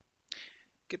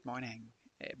Good morning.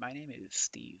 My name is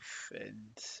Steve,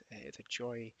 and it's a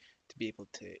joy to be able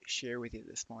to share with you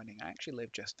this morning. I actually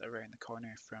live just around the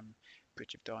corner from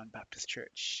Bridge of Dawn Baptist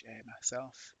Church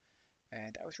myself,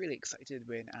 and I was really excited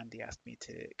when Andy asked me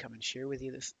to come and share with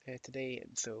you this today.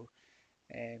 And so,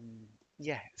 um,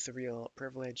 yeah, it's a real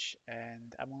privilege,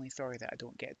 and I'm only sorry that I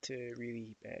don't get to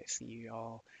really see you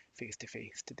all face to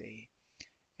face today.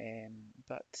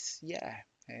 But yeah,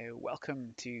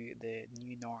 welcome to the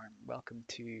new norm. Welcome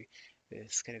to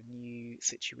this kind of new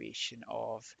situation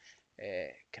of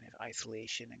kind of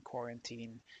isolation and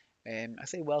quarantine. I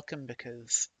say welcome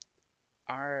because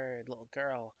our little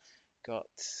girl got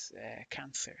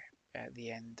cancer at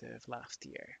the end of last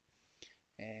year.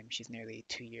 She's nearly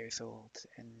 2 years old,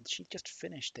 and she just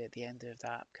finished at the end of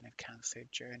that kind of cancer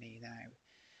journey now.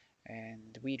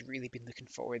 And we'd really been looking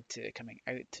forward to coming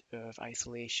out of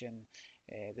isolation.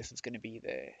 This was going to be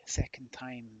the second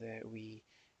time that we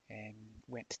um,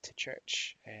 went to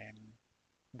church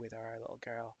with our little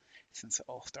girl since it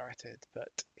all started.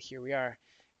 But here we are,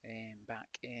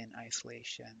 back in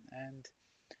isolation. And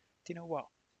do you know what?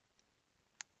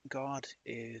 God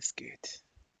is good.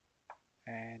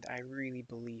 And I really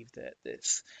believe that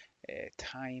this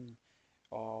time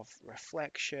of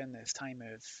reflection, this time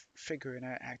of figuring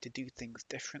out how to do things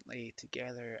differently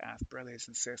together as brothers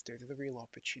and sisters, is a real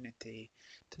opportunity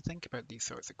to think about these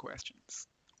sorts of questions.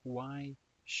 Why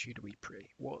should we pray?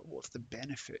 What's the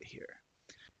benefit here?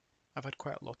 I've had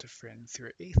quite a lot of friends who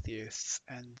are atheists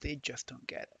and they just don't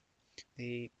get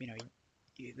it.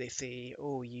 They say,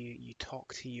 oh, you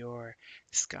talk to your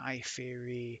sky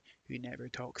fairy who never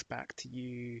talks back to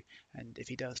you, and if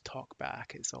he does talk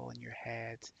back, it's all in your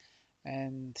head,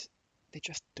 and they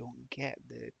just don't get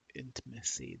the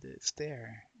intimacy that's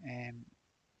there.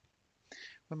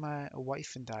 When my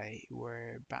wife and I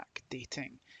were back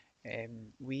dating,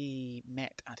 we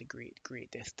met at a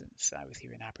great distance. I was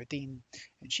here in Aberdeen,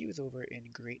 and she was over in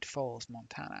Great Falls,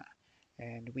 Montana.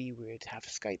 And we would have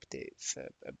Skype dates,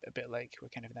 a bit like we're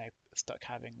kind of now stuck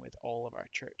having with all of our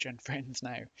church and friends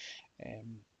now.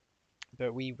 Um,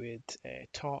 but we would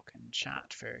talk and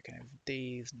chat for kind of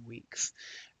days and weeks.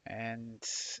 And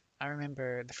I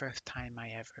remember the first time I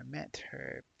ever met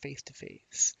her face to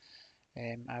face.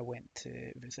 I went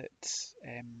to visit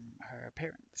her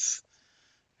parents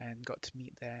and got to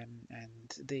meet them.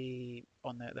 And they,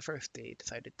 on the first day,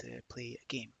 decided to play a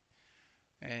game.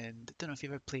 And I don't know if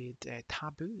you've ever played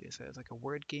Taboo. It's like a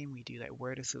word game. We do like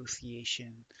word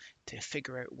association to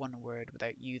figure out one word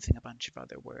without using a bunch of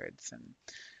other words.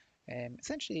 And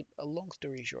essentially, a long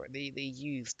story short, they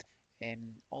used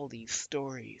all these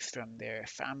stories from their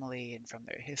family and from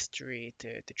their history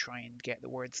to try and get the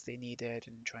words they needed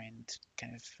and try and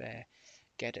kind of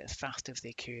get it as fast as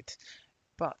they could.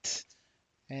 But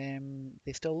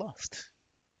they still lost.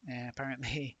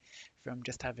 Apparently, from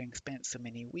just having spent so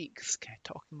many weeks kind of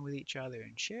talking with each other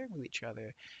and sharing with each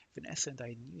other, Vanessa and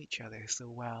I knew each other so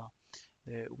well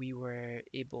that we were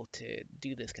able to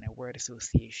do this kind of word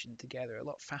association together a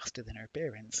lot faster than our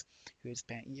parents, who had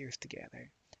spent years together.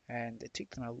 And it took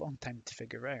them a long time to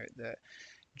figure out that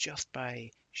just by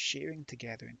sharing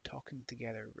together and talking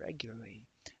together regularly,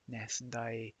 Ness and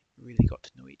I really got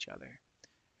to know each other.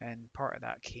 And part of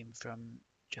that came from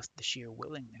just the sheer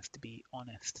willingness to be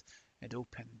honest and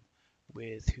open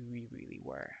with who we really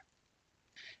were.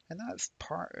 And that's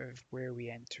part of where we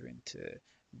enter into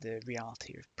the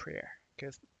reality of prayer,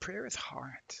 because prayer is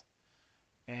hard.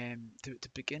 To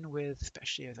begin with,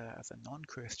 especially as a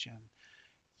non-Christian,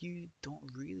 you don't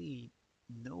really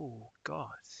know God.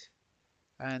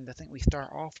 And I think we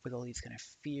start off with all these kind of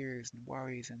fears and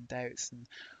worries and doubts, and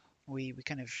we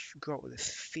kind of grow up with this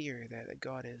fear that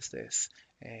God is this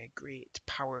great,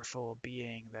 powerful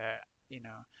being that,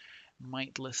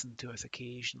 might listen to us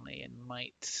occasionally and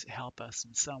might help us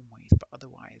in some ways, but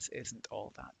otherwise isn't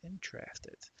all that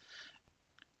interested.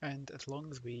 And as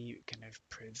long as we kind of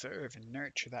preserve and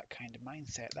nurture that kind of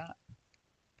mindset, that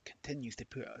continues to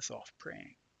put us off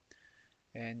praying.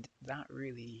 And that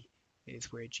really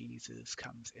is where Jesus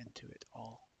comes into it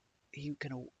all. He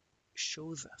kind of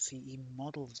shows us, he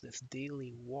models this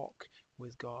daily walk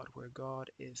with God, where God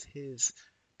is his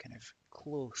kind of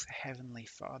close heavenly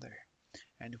Father.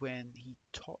 And when he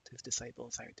taught his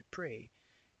disciples how to pray,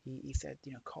 he said,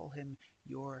 call him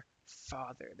your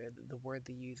father. The word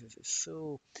they uses is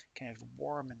so kind of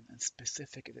warm and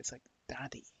specific. It's like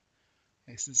daddy.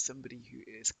 This is somebody who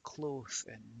is close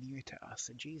and near to us.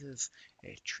 And Jesus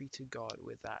treated God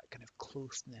with that kind of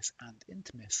closeness and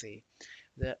intimacy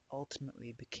that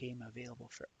ultimately became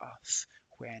available for us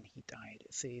when he died.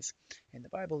 It says in the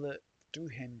Bible that through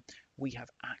him we have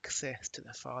access to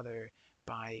the Father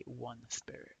by one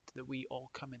Spirit. that we all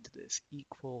come into this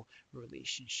equal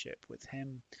relationship with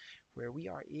Him, where we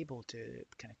are able to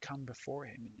kind of come before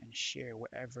Him and share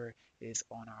whatever is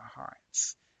on our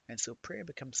hearts. And so prayer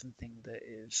becomes something that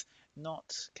is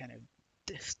not kind of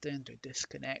distant or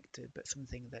disconnected, but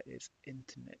something that is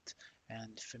intimate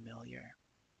and familiar.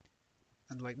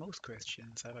 And like most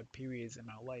Christians, I've had periods in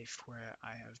my life where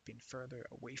I have been further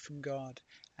away from God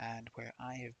and where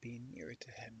I have been nearer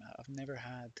to Him. I've never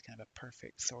had kind of a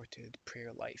perfect sorted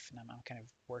prayer life, and I'm kind of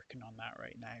working on that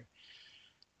right now.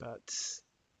 But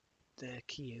the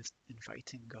key is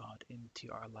inviting God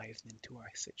into our lives and into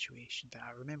our situations.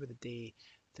 I remember the day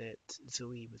that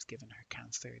Zoe was given her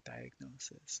cancer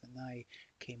diagnosis, and I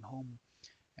came home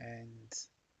and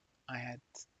I had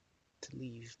to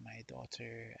leave my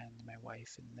daughter and my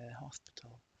wife in the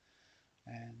hospital.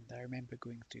 And I remember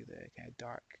going through the kind of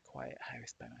dark, quiet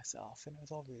house by myself, and it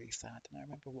was all really sad. And I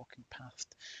remember walking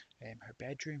past her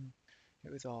bedroom.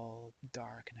 It was all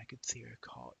dark, and I could see her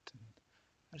cot. And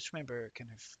I just remember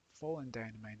kind of falling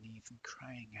down on my knees and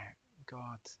crying out,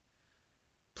 God,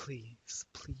 please,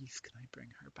 please, can I bring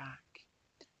her back?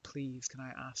 Please, can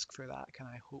I ask for that? Can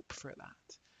I hope for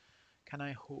that? Can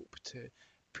I hope to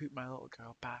put my little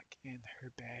girl back in her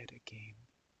bed again?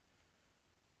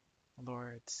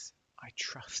 Lord, I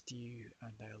trust you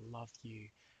and I love you,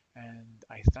 and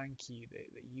I thank you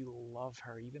that you love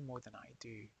her even more than I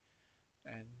do,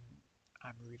 and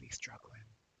I'm really struggling.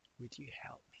 Would you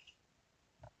help me?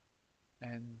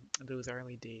 And those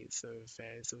early days of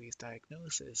Zoe's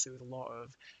diagnosis, there was a lot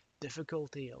of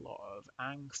difficulty, a lot of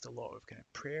angst, a lot of kind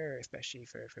of prayer, especially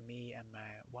for me and my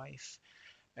wife.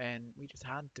 And we just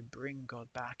had to bring God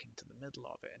back into the middle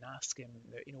of it and ask Him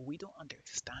that, we don't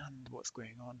understand what's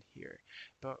going on here,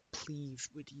 but please,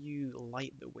 would you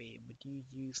light the way? And would you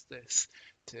use this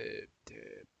to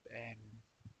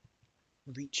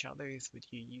reach others? Would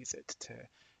you use it to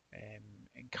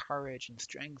encourage and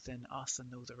strengthen us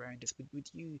and those around us? Would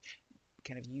you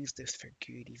kind of use this for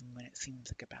good even when it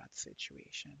seems like a bad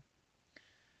situation?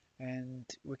 And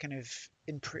we're kind of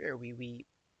in prayer, we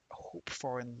hope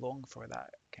for and long for that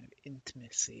kind of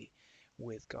intimacy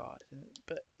with God.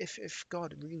 But if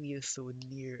God really is so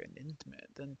near and intimate,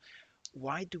 then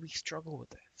why do we struggle with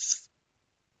this?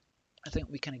 I think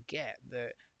we kind of get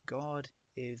that God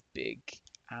is big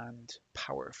and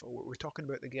powerful. We're talking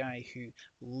about the guy who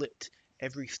lit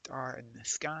every star in the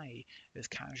sky as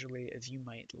casually as you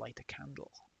might light a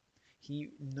candle. He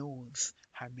knows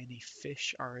how many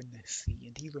fish are in the sea,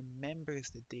 and he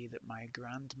remembers the day that my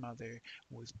grandmother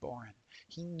was born.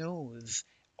 He knows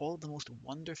all the most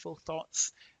wonderful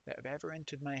thoughts that have ever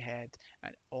entered my head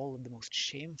and all of the most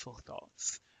shameful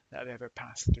thoughts that have ever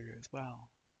passed through as well.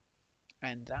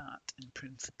 And that, in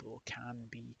principle, can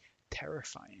be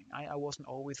terrifying. I wasn't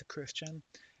always a Christian.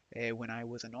 When I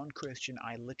was a non-Christian,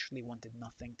 I literally wanted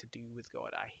nothing to do with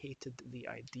God. I hated the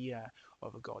idea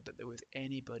of a God, that there was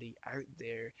anybody out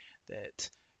there that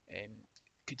um,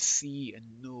 could see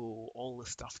and know all the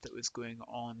stuff that was going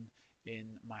on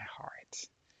in my heart.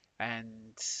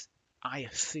 And I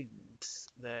assumed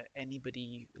that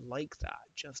anybody like that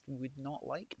just would not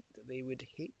like me, that they would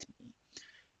hate me.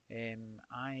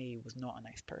 I was not a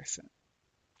nice person.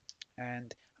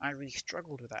 And I really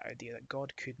struggled with that idea that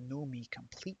God could know me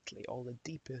completely, all the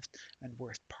deepest and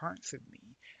worst parts of me,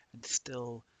 and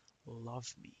still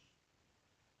love me.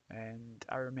 And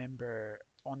I remember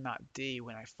on that day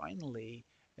when I finally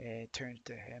turned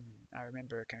to Him, I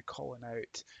remember kind of calling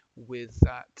out with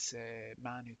that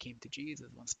man who came to Jesus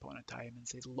once upon a time and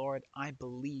says, Lord, I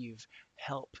believe,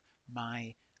 help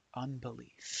my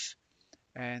unbelief.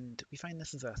 And we find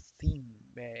this is a theme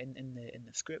in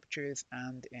the scriptures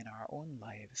and in our own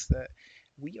lives, that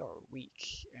we are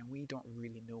weak and we don't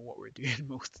really know what we're doing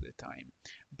most of the time,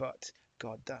 but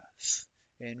God does.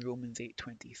 In Romans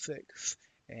 8:26,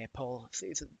 Paul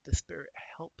says that the Spirit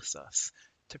helps us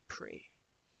to pray.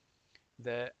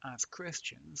 That as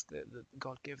Christians, that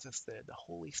God gives us the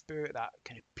Holy Spirit, that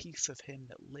kind of piece of Him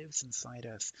that lives inside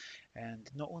us. And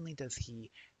not only does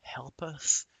He help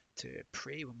us to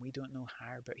pray when we don't know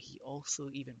how, but He also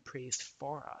even prays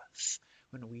for us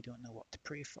when we don't know what to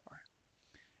pray for.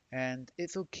 And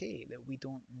it's okay that we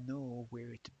don't know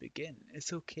where to begin.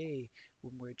 It's okay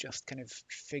when we're just kind of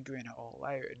figuring it all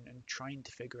out and trying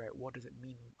to figure out, what does it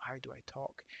mean? How do I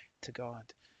talk to God?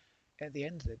 At the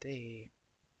end of the day,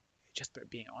 just about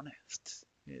being honest.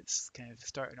 It's kind of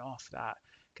starting off that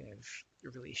kind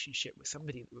of relationship with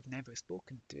somebody that we've never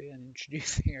spoken to, and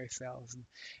introducing ourselves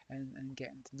and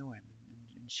getting to know him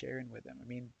and sharing with him. I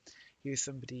mean, here's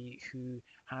somebody who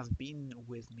has been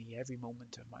with me every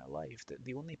moment of my life, that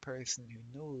the only person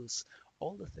who knows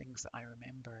all the things that I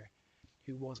remember,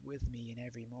 who was with me in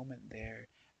every moment there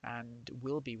and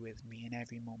will be with me in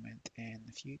every moment in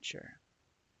the future.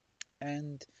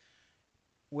 And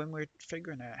when we're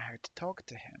figuring out how to talk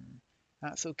to him,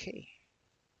 that's okay.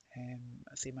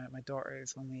 I say my daughter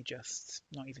is only just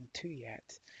not even 2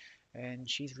 yet, and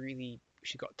she's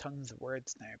got tons of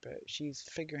words now, but she's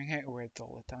figuring out words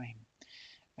all the time.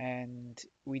 And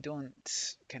we don't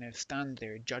kind of stand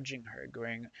there judging her,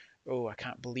 going, "Oh, I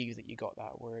can't believe that you got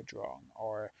that word wrong,"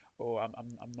 or "Oh,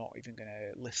 I'm not even going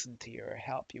to listen to you or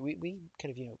help you." We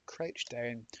kind of crouch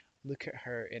down, look at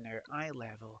her in her eye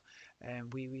level,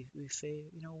 and we say,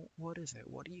 "What is it?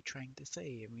 What are you trying to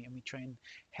say?" And we try and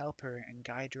help her and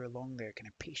guide her along there, kind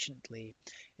of patiently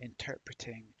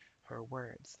interpreting her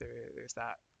words. There's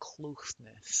that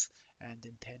closeness and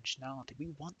intentionality.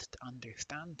 We want to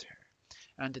understand her.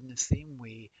 And in the same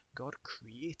way, God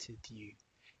created you.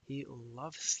 He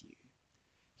loves you.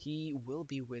 He will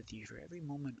be with you for every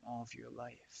moment of your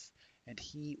life. And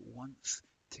He wants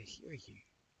to hear you.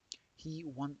 He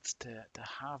wants to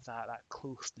have that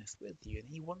closeness with you. And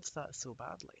He wants that so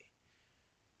badly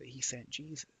that He sent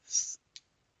Jesus.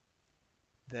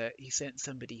 That He sent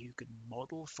somebody who could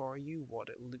model for you what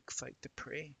it looks like to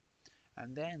pray.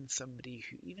 And then somebody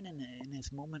who, even in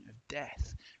his moment of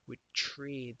death, would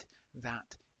trade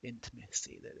that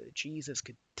intimacy, that Jesus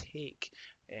could take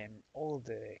all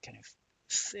the kind of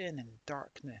sin and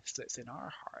darkness that's in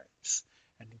our hearts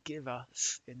and give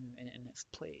us in its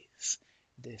place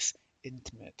this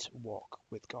intimate walk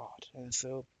with God. And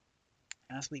so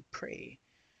as we pray,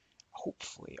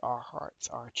 hopefully our hearts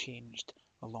are changed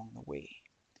along the way.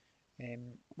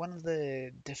 One of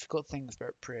the difficult things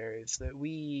about prayer is that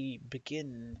we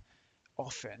begin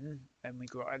often, and we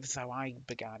grow. This is how I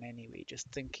began anyway, just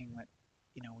thinking that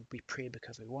we pray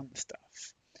because we want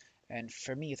stuff. And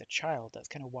for me as a child, that's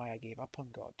kind of why I gave up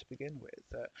on God to begin with.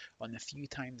 That on the few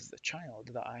times as a child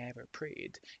that I ever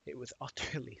prayed, it was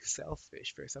utterly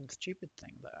selfish for some stupid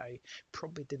thing that I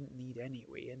probably didn't need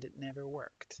anyway, and it never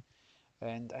worked.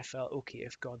 And I felt, okay,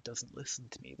 if God doesn't listen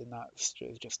to me, then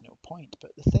there's just no point.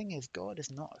 But the thing is, God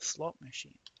is not a slot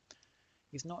machine.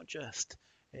 He's not just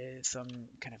some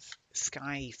kind of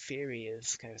sky fairy,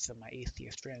 as kind of some of my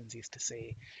atheist friends used to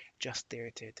say, just there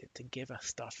to give us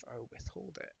stuff or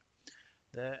withhold it.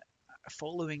 The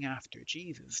following after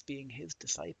Jesus, being his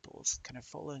disciples, kind of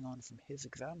following on from his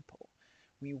example,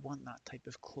 we want that type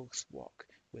of close walk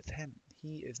with him.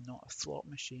 He is not a slot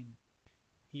machine.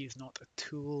 He is not a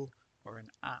tool or an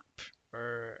app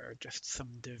or just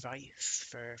some device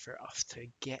for us to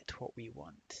get what we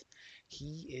want.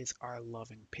 He is our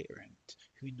loving parent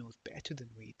who knows better than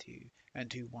we do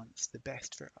and who wants the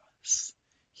best for us.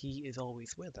 He is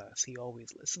always with us. He always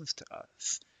listens to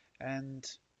us. And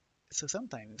so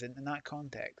sometimes in that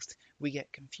context, we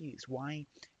get confused. Why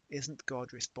isn't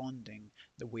God responding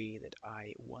the way that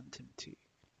I want him to?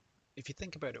 If you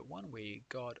think about it one way,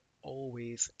 God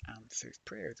always answers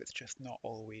prayers. It's just not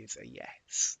always a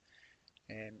yes.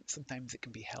 Sometimes it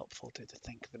can be helpful to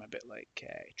think of them a bit like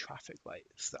traffic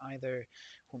lights. That either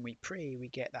when we pray, we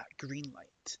get that green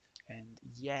light, and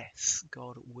yes,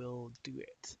 God will do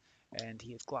it, and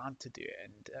He is glad to do it.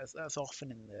 And that's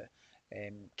often in the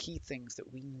key things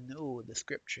that we know the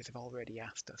scriptures have already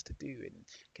asked us to do, and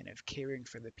kind of caring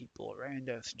for the people around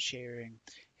us and sharing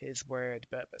His word.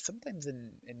 But sometimes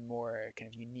in more kind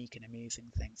of unique and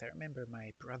amazing things. I remember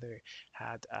my brother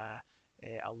had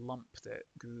a lump that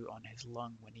grew on his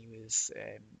lung when he was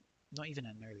not even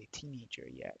an early teenager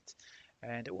yet.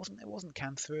 And it wasn't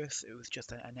cancerous. It was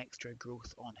just an extra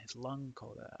growth on his lung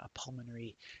called a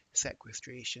pulmonary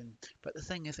sequestration. But the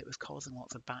thing is, it was causing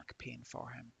lots of back pain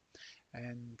for him,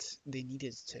 and they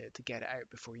needed to get it out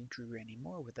before he grew any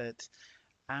more with it.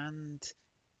 And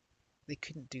they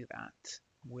couldn't do that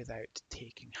without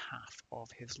taking half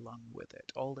of his lung with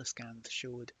it. All the scans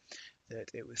showed that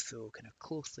it was so kind of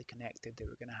closely connected, they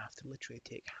were going to have to literally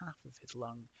take half of his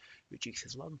lung, reduce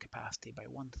his lung capacity by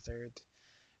 1/3,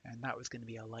 and that was going to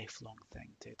be a lifelong thing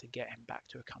to get him back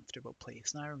to a comfortable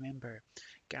place. And I remember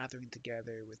gathering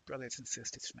together with brothers and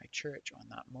sisters from my church on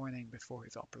that morning before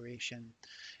his operation,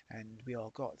 and we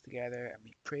all got together and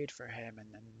we prayed for him.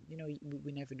 And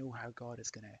we never know how God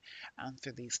is going to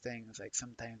answer these things. Like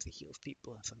sometimes he heals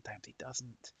people and sometimes he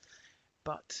doesn't.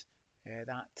 But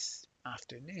that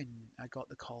afternoon, I got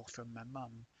the call from my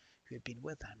mum, who had been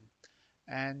with him,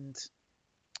 and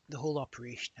the whole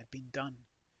operation had been done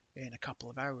in a couple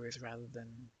of hours rather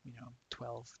than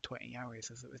 12, 20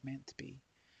 hours as it was meant to be.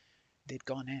 They'd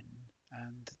gone in,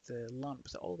 and the lump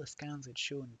that all the scans had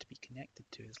shown to be connected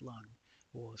to his lung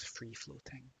was free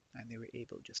floating, and they were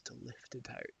able just to lift it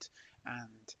out,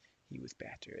 and he was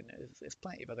better. And there's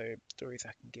plenty of other stories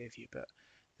I can give you, but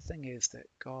the thing is that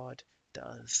God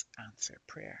does answer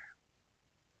prayer.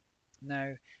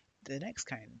 Now, the next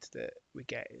kind that we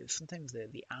get is sometimes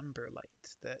the amber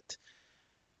light that,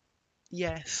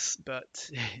 yes, but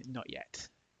not yet.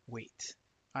 Wait.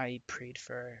 I prayed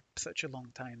for such a long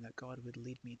time that God would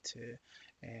lead me to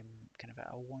kind of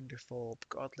a wonderful,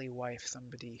 godly wife,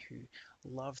 somebody who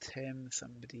loved Him,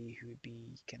 somebody who would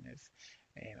be kind of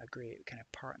a great kind of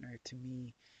partner to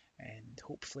me, and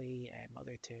hopefully a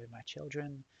mother to my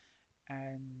children.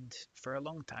 And for a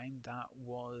long time, that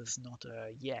was not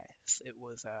a yes, it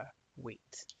was a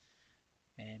wait.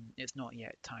 It's not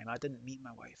yet time. I didn't meet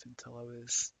my wife until I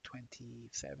was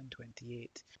 27,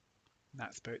 28.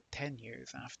 That's about 10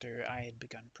 years after I had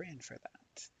begun praying for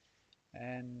that.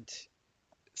 And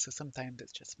so sometimes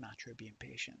it's just a matter of being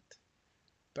patient.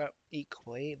 But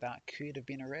equally, that could have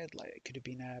been a red light. It could have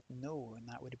been a no, and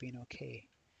that would have been okay.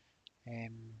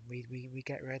 We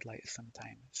get red lights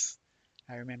sometimes.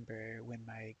 I remember when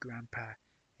my grandpa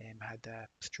had a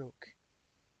stroke,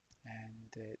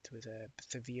 and it was a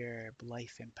severe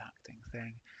life impacting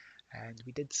thing. And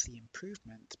we did see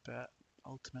improvement, but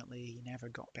ultimately he never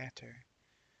got better.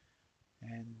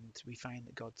 And we find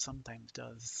that God sometimes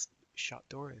does shut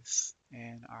doors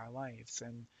in our lives.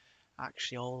 And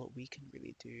actually, all that we can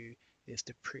really do is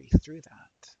to pray through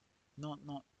that. Not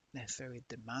necessarily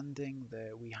demanding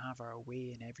that we have our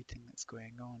way in everything that's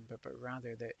going on, but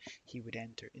rather that He would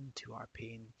enter into our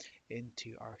pain,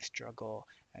 into our struggle,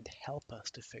 and help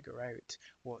us to figure out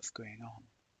what's going on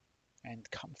and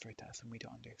comfort us when we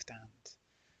don't understand.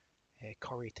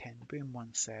 Corrie Ten Boom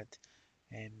once said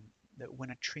um, that when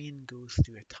a train goes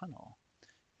through a tunnel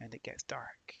and it gets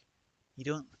dark, you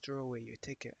don't throw away your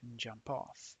ticket and jump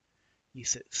off. You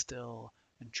sit still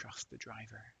and trust the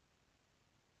driver.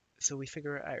 So we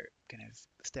figure it out kind of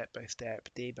step by step,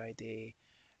 day by day.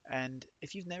 And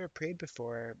if you've never prayed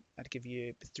before, I'd give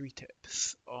you 3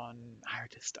 tips on how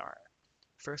to start.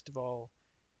 First of all,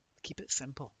 keep it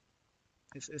simple.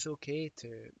 It's okay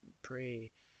to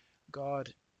pray,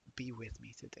 God, be with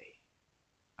me today.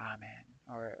 Amen.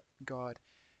 Or, God,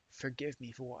 forgive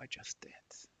me for what I just did.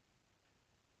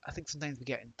 I think sometimes we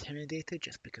get intimidated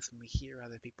just because when we hear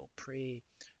other people pray,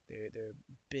 they're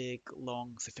big,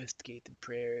 long, sophisticated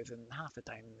prayers, and half the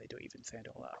time they don't even sound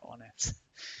all that honest,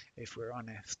 if we're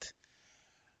honest.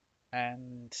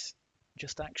 And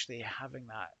just actually having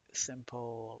that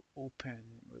simple, open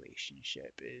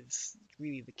relationship is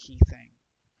really the key thing.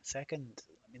 Second,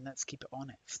 let's keep it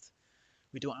honest.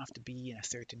 We don't have to be in a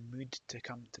certain mood to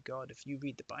come to God. If you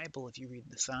read the Bible, if you read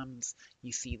the Psalms,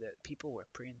 you see that people were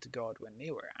praying to God when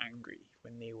they were angry,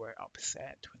 when they were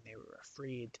upset, when they were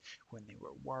afraid, when they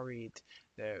were worried.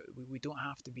 We don't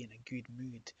have to be in a good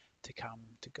mood to come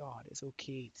to God. It's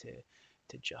okay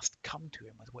to just come to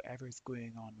Him with whatever's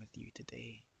going on with you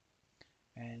today.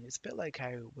 And it's a bit like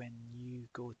how when you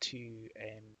go to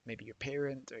maybe your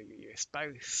parent or your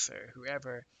spouse or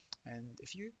whoever, and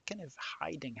if you're kind of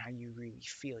hiding how you really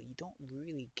feel, you don't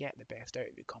really get the best out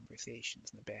of your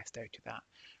conversations and the best out of that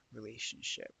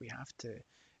relationship. We have to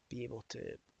be able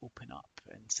to open up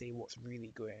and say what's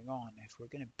really going on if we're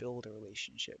going to build a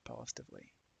relationship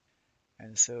positively.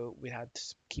 And so we had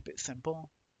to keep it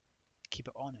simple, keep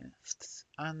it honest,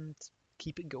 and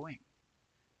keep it going.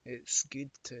 It's good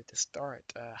to start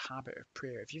a habit of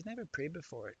prayer. If you've never prayed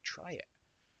before, try it.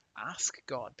 Ask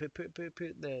God. Put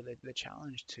the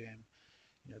challenge to Him.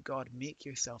 God, make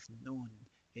yourself known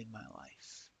in my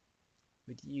life.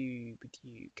 Would you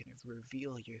kind of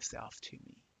reveal yourself to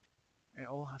me? It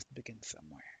all has to begin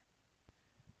somewhere.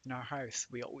 In our house,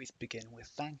 we always begin with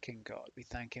thanking God. We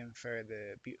thank Him for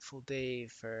the beautiful day,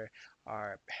 for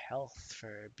our health,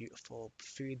 for beautiful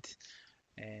food,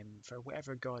 for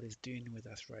whatever God is doing with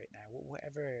us right now,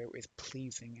 whatever is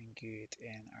pleasing and good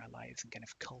in our lives, and kind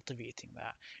of cultivating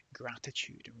that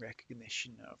gratitude and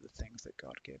recognition of the things that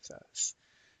God gives us.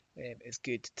 It's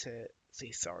good to say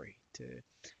sorry, to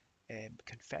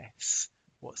confess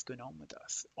what's going on with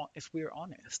us. If we're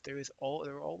honest, there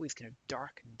are always kind of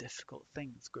dark and difficult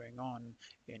things going on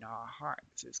in our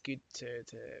hearts. It's good to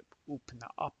open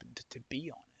that up and to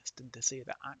be honest and to say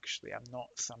that actually I'm not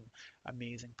some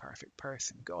amazing perfect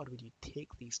person. God, would you take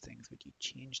these things? Would you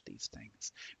change these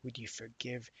things? Would you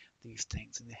forgive these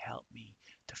things and help me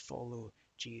to follow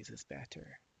Jesus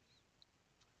better?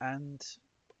 And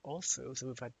also, so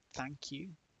we've had thank you,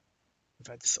 we've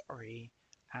had sorry,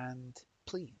 and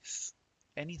please.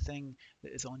 Anything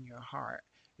that is on your heart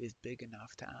is big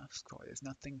enough to ask for. There's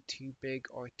nothing too big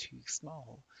or too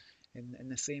small. In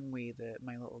the same way that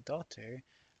my little daughter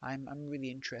I'm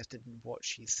really interested in what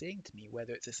she's saying to me,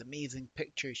 whether it's this amazing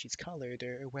picture she's coloured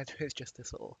or whether it's just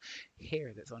this little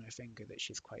hair that's on her finger that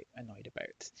she's quite annoyed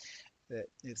about. That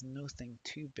there's nothing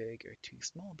too big or too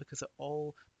small because it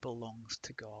all belongs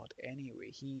to God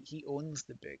anyway. He owns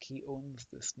the big, he owns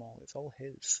the small, it's all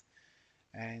his.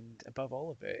 And above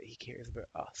all of it, he cares about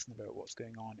us and about what's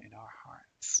going on in our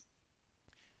hearts.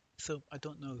 So I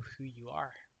don't know who you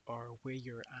are or where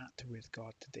you're at with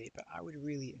God today, but I would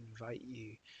really invite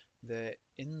you that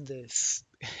in this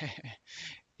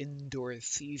indoor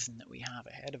season that we have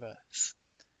ahead of us,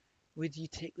 would you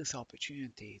take this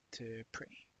opportunity to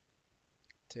pray,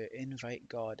 to invite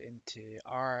God into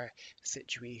our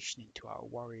situation, into our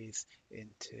worries,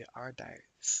 into our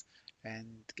doubts, and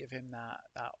give Him that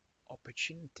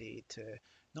opportunity to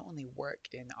not only work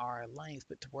in our lives,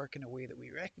 but to work in a way that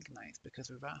we recognize because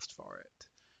we've asked for it.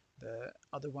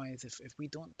 Otherwise, if we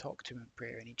don't talk to Him in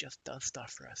prayer and He just does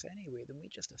stuff for us anyway, then we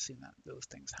just assume that those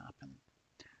things happen.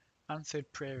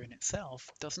 Answered prayer in itself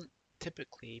doesn't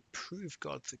typically prove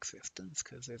God's existence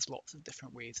because there's lots of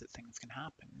different ways that things can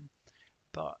happen.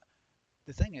 But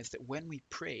the thing is that when we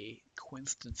pray,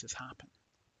 coincidences happen.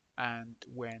 And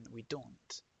when we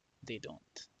don't, they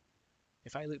don't.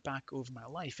 If I look back over my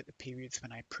life at the periods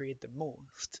when I prayed the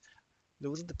most,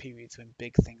 those are the periods when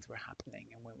big things were happening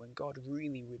and when God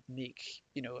really would make,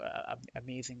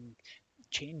 amazing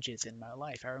changes in my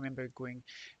life. I remember going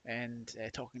and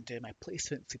talking to my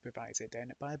placement supervisor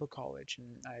down at Bible College,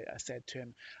 and I said to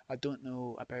him, I don't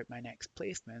know about my next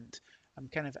placement.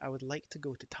 I would like to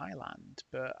go to Thailand,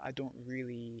 but I don't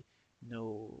really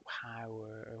know how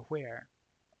or where.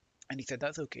 And he said,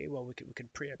 that's okay. Well, we can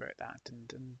pray about that.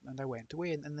 And I went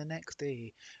away. And the next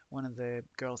day, one of the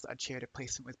girls that I'd shared a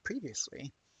placement with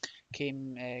previously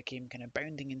came kind of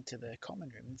bounding into the common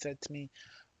room and said to me,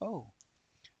 "Oh,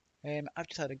 I've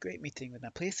just had a great meeting with my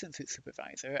placement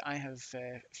supervisor. I've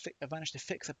managed to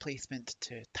fix a placement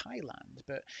to Thailand,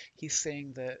 but he's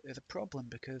saying that there's a problem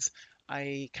because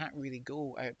I can't really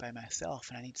go out by myself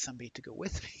and I need somebody to go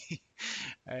with me."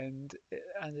 and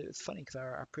and it's funny because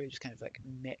our prayer just kind of like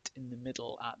met in the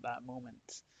middle at that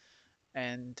moment.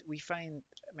 And we find,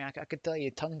 I mean, I could tell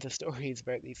you tons of stories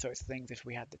about these sorts of things if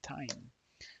we had the time.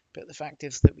 But the fact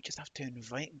is that we just have to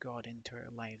invite God into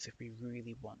our lives if we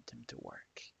really want Him to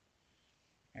work.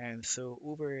 And so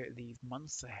over these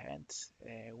months ahead,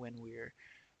 when we're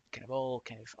kind of all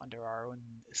kind of under our own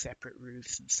separate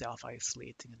roofs and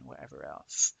self-isolating and whatever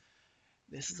else,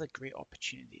 this is a great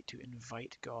opportunity to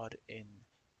invite God in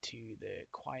to the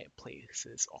quiet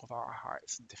places of our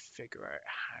hearts and to figure out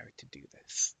how to do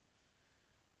this.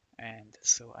 And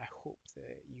so I hope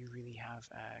that you really have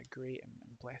a great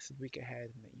and blessed week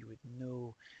ahead and that you would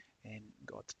know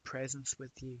God's presence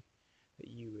with you, that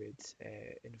you would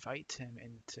invite Him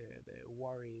into the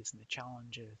worries and the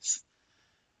challenges.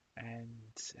 And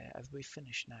as we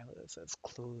finish now, let's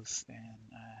close in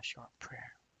a short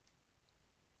prayer.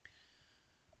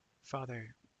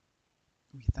 Father,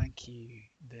 we thank you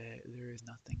that there is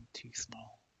nothing too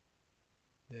small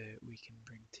that we can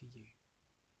bring to you.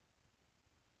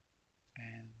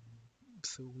 And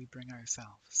so we bring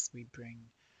ourselves, we bring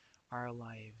our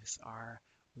lives, our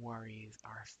worries,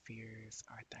 our fears,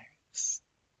 our doubts.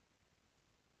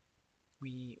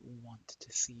 We want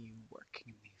to see you working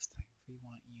in these things. We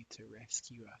want you to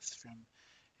rescue us from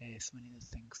so many of the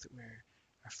things that we're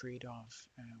afraid of.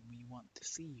 We want to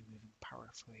see you moving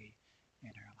powerfully in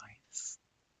our lives.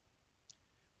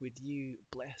 Would you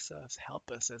bless us,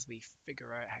 help us as we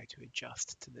figure out how to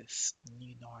adjust to this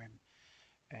new norm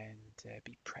and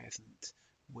be present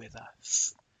with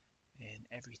us in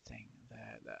everything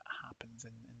that happens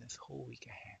in this whole week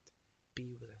ahead.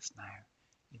 Be with us now.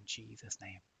 In Jesus'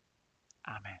 name.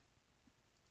 Amen.